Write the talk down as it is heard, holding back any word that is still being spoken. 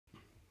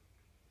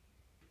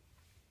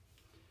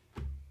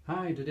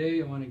Hi, today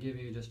I want to give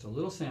you just a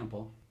little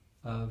sample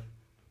of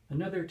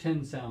another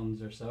 10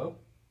 sounds or so.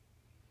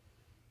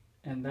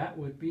 And that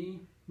would be,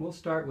 we'll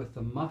start with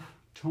the muff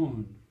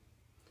tone.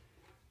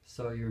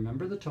 So you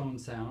remember the tone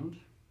sound.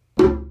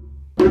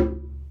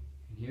 And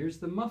here's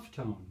the muff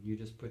tone. You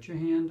just put your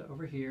hand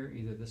over here,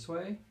 either this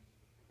way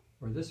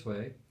or this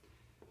way,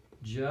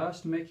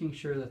 just making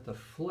sure that the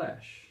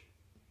flesh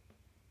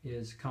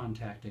is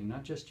contacting,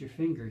 not just your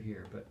finger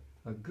here, but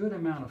a good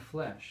amount of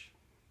flesh.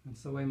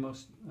 That's the way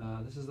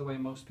this is the way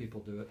most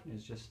people do it,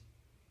 is just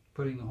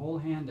putting the whole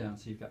hand down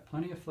so you've got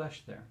plenty of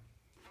flesh there.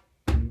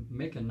 And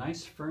make a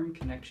nice firm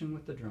connection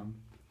with the drum.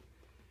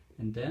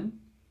 And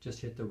then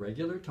just hit the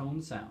regular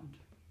tone sound.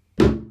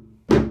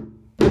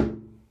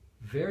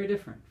 Very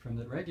different from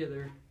the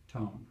regular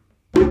tone.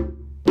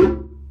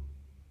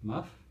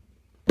 Muff,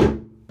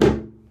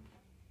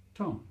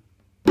 tone,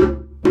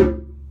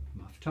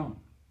 muff, tone.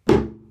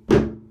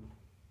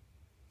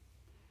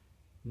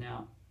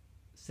 Now,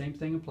 same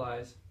thing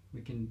applies.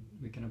 We can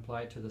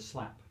apply it to the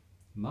slap.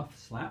 Muff,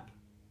 slap.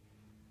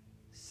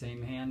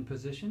 Same hand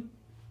position.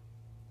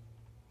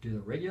 Do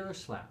the regular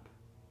slap.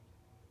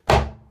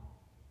 And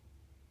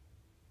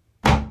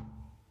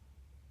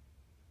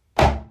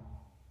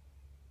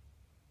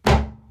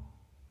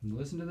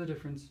listen to the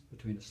difference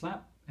between a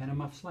slap and a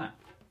muff slap.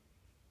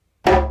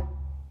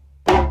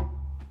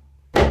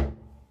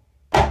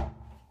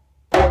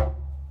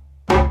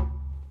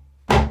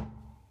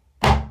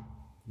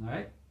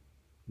 Alright,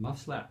 muff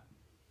slap.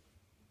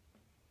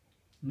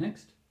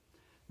 Next,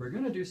 we're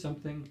going to do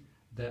something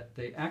that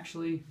they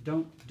actually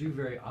don't do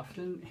very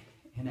often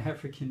in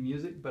African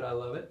music, but I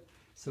love it.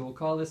 So we'll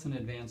call this an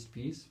advanced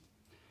piece.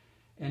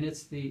 And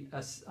it's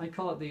I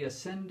call it the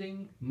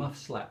ascending muff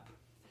slap.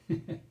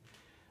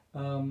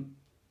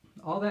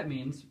 All that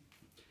means,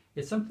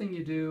 it's something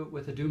you do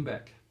with a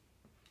djembe.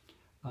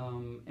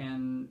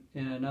 And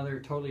in another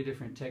totally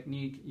different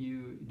technique,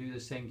 you do the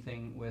same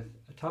thing with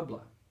a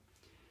tabla.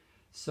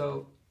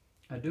 So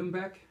a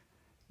djembe,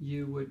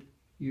 you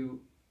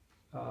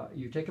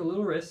take a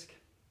little risk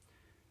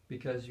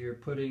because you're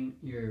putting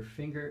your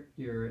finger's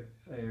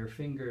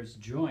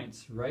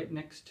joints right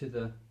next to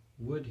the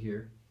wood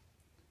here,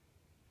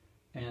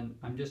 and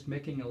I'm just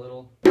making a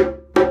little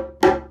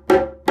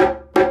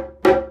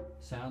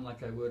sound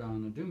like I would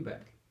on a djembe,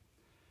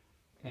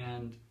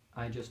 and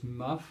I just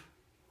muff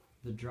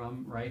the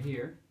drum right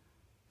here,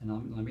 and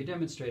let me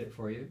demonstrate it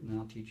for you, and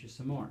I'll teach you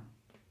some more.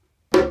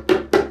 All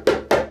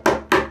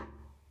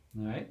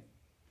right.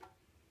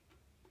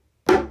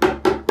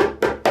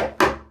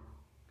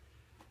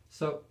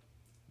 So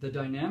the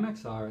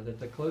dynamics are that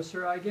the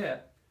closer I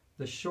get,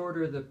 the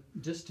shorter the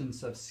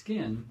distance of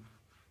skin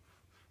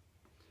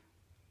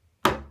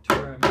to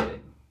where I'm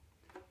hitting.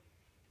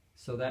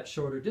 So that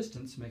shorter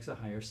distance makes a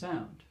higher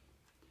sound.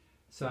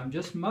 So I'm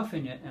just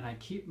muffing it, and I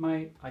keep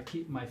my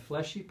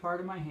fleshy part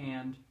of my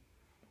hand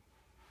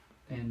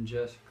and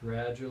just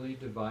gradually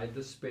divide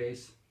the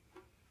space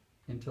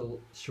into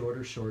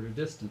shorter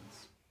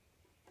distance.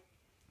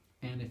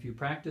 And if you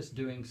practice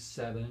doing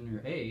 7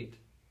 or 8,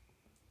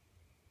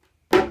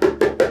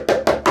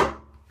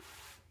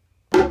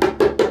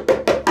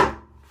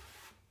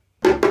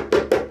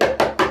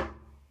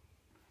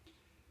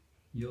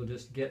 you'll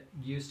just get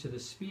used to the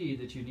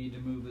speed that you need to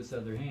move this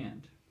other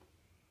hand.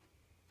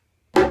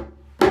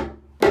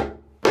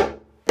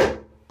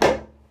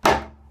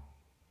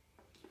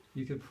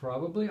 You could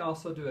probably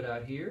also do it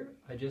out here.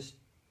 I just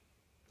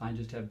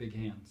have big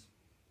hands.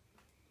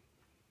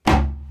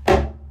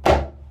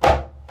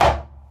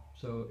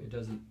 So it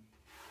doesn't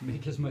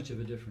make as much of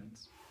a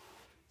difference.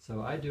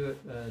 So I do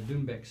it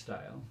djembe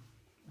style,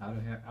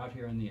 out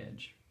here on the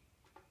edge.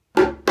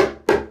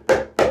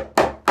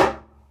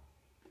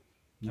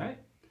 Alright,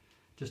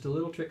 just a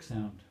little trick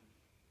sound.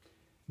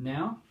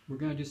 Now we're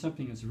going to do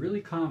something that's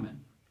really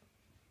common,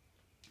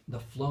 the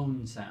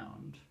flown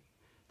sound.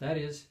 That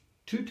is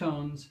 2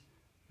 tones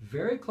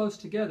very close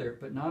together,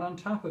 but not on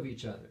top of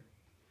each other.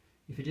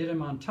 If you did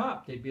them on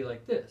top, they'd be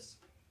like this.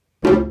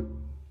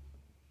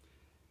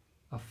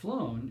 A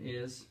flown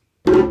is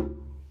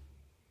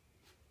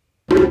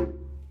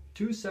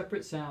 2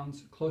 separate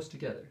sounds close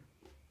together.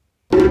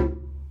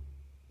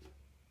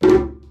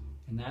 And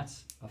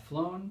that's a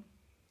flown,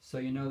 so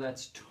you know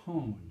that's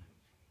tone.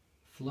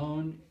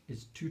 Flown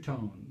is 2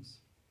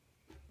 tones.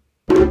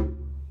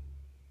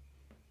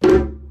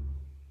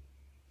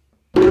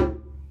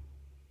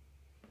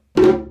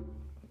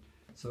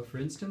 So for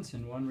instance,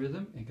 in one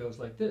rhythm, it goes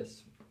like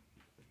this.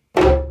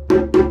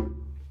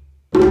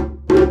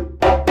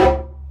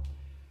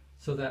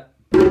 So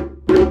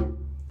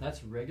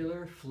that's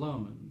regular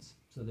flowns.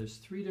 So there's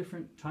 3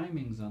 different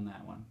timings on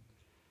that one.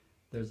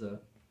 There's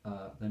the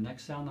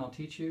next sound I'll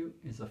teach you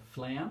is a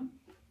flam,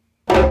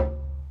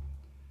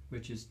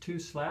 which is 2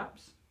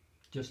 slaps,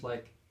 just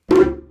like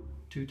 2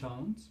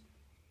 tones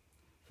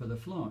for the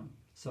flown.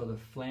 So the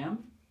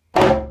flam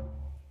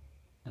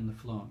and the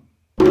flown.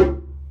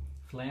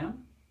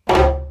 Flam,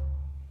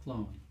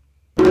 flown.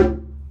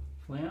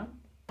 Flam,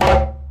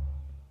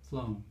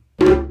 flown.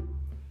 All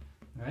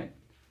right?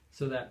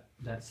 So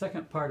that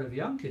second part of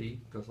Yankari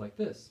goes like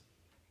this.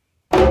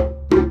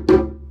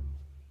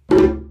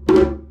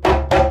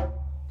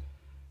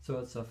 So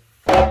it's a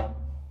flam,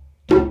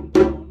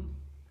 tone,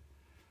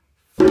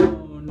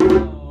 phone,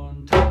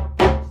 tone,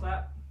 top,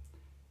 slap,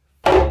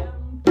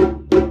 flam,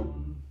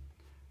 tone,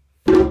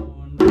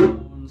 phone,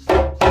 tone,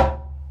 slap, slap.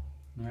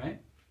 All right.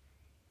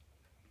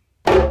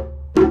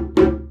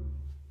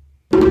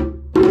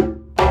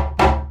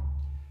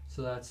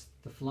 So that's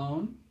the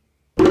flown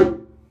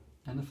and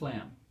the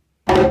flam.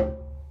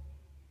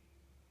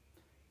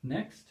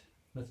 Next,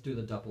 let's do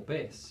the double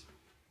bass.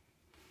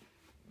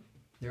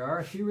 There are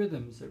a few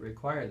rhythms that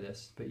require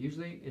this, but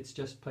usually it's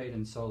just played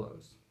in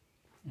solos.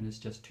 And it's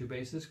just two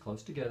basses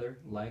close together,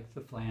 like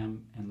the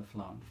flam and the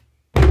flown.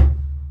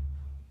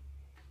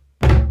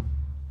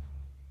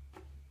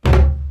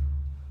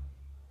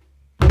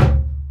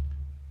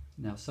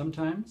 Now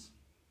sometimes,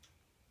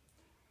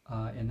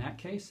 in that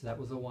case, that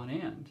was a one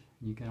and.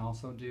 You can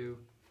also do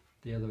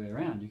the other way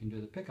around. You can do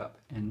the pickup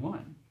and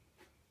one.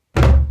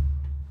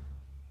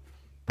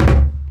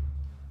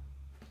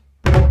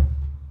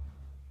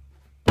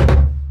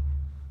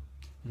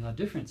 And the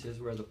difference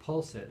is where the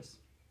pulse is.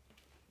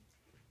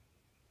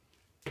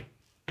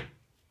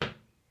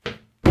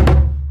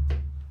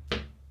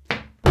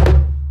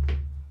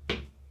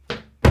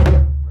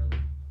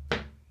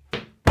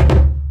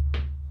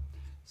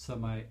 So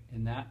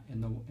in the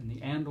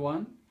and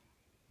one,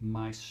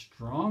 my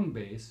strong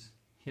bass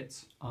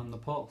hits on the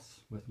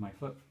pulse with my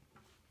foot.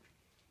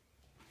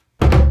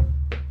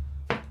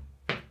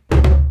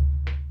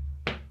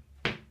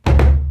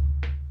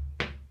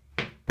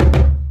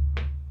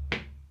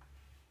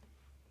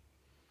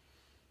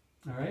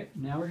 All right,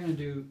 now we're going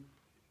to do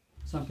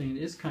something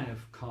that is kind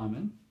of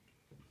common,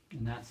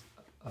 and that's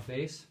a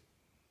bass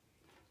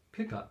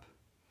pickup,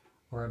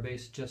 or a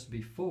bass just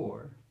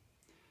before,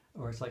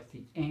 or it's like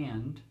the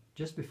and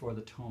just before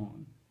the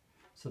tone.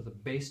 So the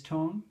bass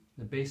tone,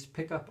 the bass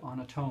pickup on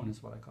a tone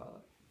is what I call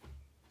it.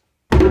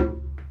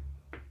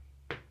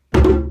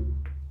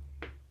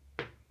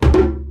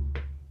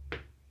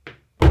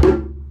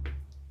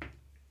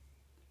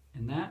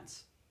 And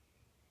that's,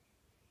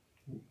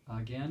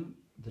 again,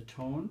 the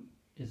tone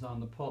is on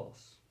the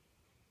pulse.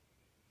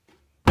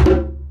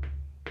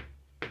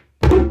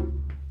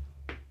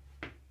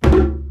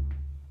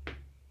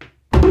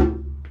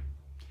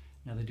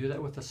 Now they do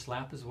that with the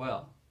slap as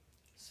well.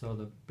 So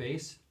the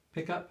bass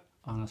pickup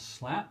on a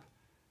slap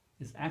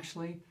is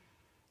actually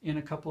in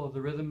a couple of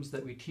the rhythms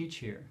that we teach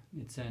here.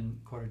 It's in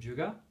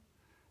Korajuga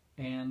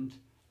and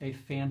a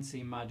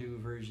fancy Madhu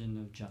version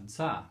of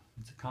Jansa.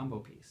 It's a combo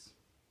piece.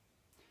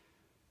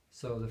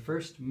 So the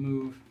first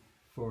move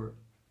for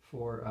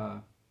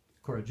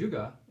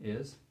Korajuga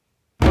is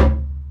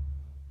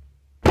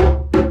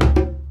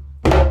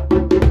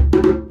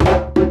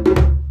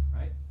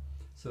right.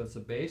 So it's a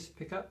bass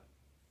pickup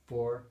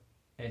for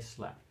a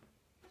slap.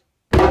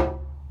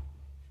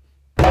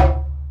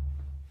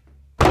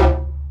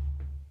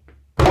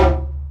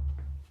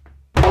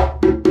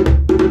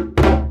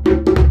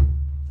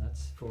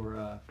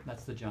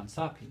 That's the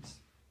Jansa piece.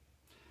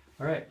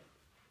 All right.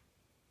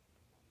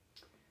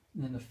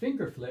 And then the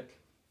finger flick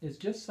is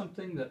just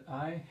something that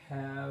I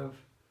have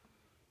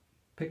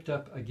picked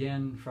up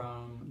again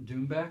from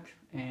Djembe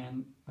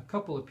and a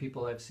couple of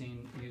people I've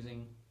seen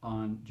using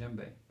on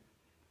djembe.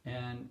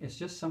 And it's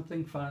just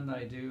something fun that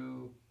I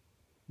do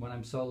when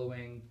I'm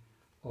soloing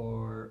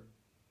or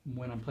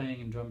when I'm playing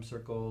in drum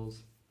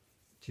circles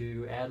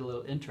to add a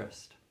little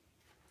interest.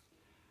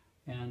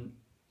 And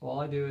all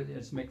I do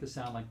is make the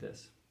sound like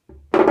this.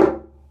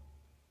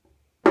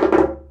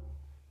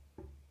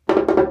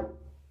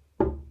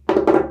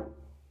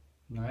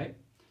 All right,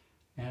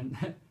 and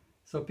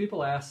so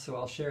people ask, so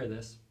I'll share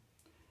this.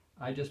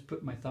 I just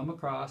put my thumb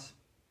across,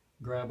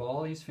 grab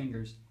all these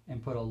fingers,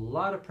 and put a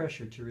lot of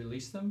pressure to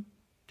release them.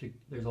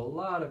 There's a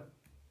lot of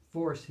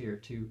force here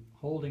to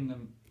holding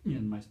them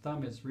in. My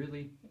thumb is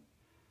really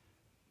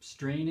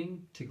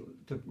straining to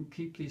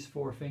keep these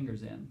four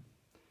fingers in.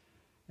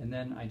 And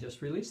then I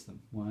just release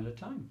them one at a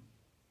time.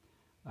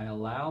 I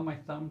allow my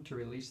thumb to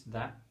release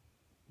that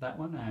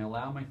one, and I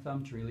allow my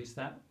thumb to release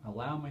that,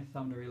 allow my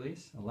thumb to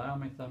release, allow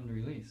my thumb to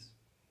release.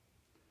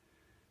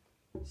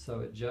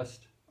 So it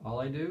just, all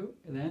I do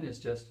then is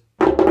just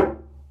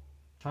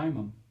time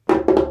them.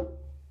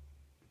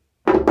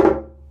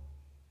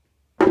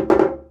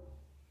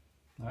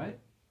 All right?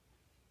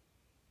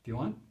 If you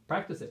want,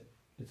 practice it.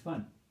 It's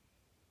fun.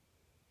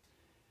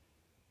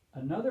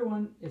 Another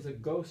one is a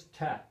ghost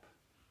tap.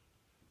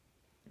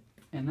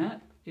 And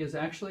that is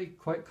actually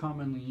quite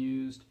commonly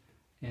used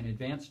in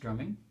advanced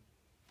drumming.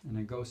 And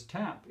a ghost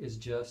tap is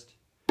just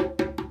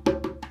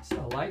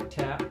a light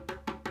tap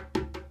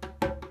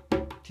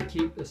to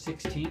keep a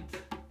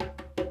 16th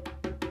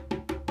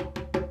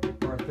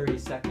or a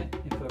 32nd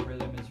if a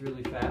rhythm is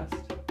really fast.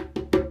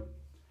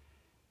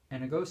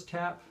 And a ghost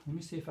tap, let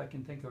me see if I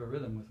can think of a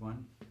rhythm with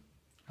one.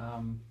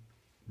 I'm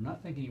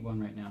not thinking of one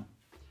right now,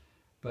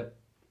 but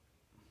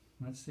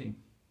let's see.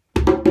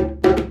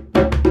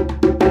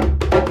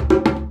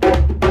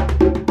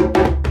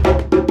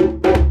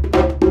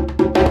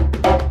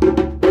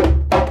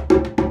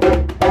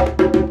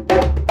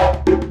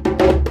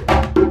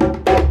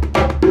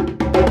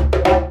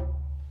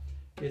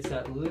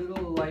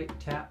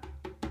 tap.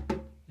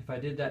 If I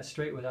did that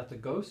straight without the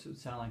ghost, it would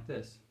sound like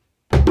this.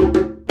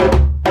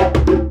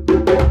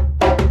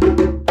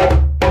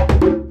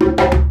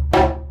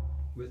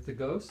 With the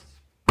ghosts.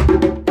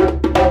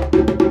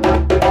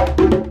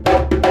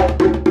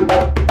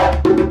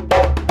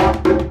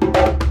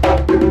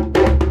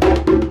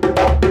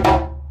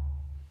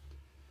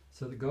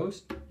 So the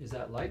ghost is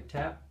that light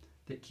tap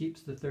that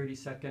keeps the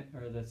 32nd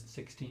or the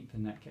 16th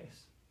in that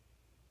case.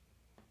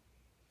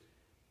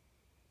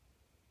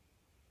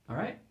 All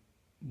right,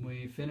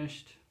 we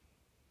finished,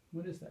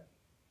 what is that?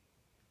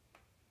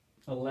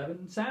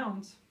 11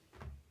 sounds.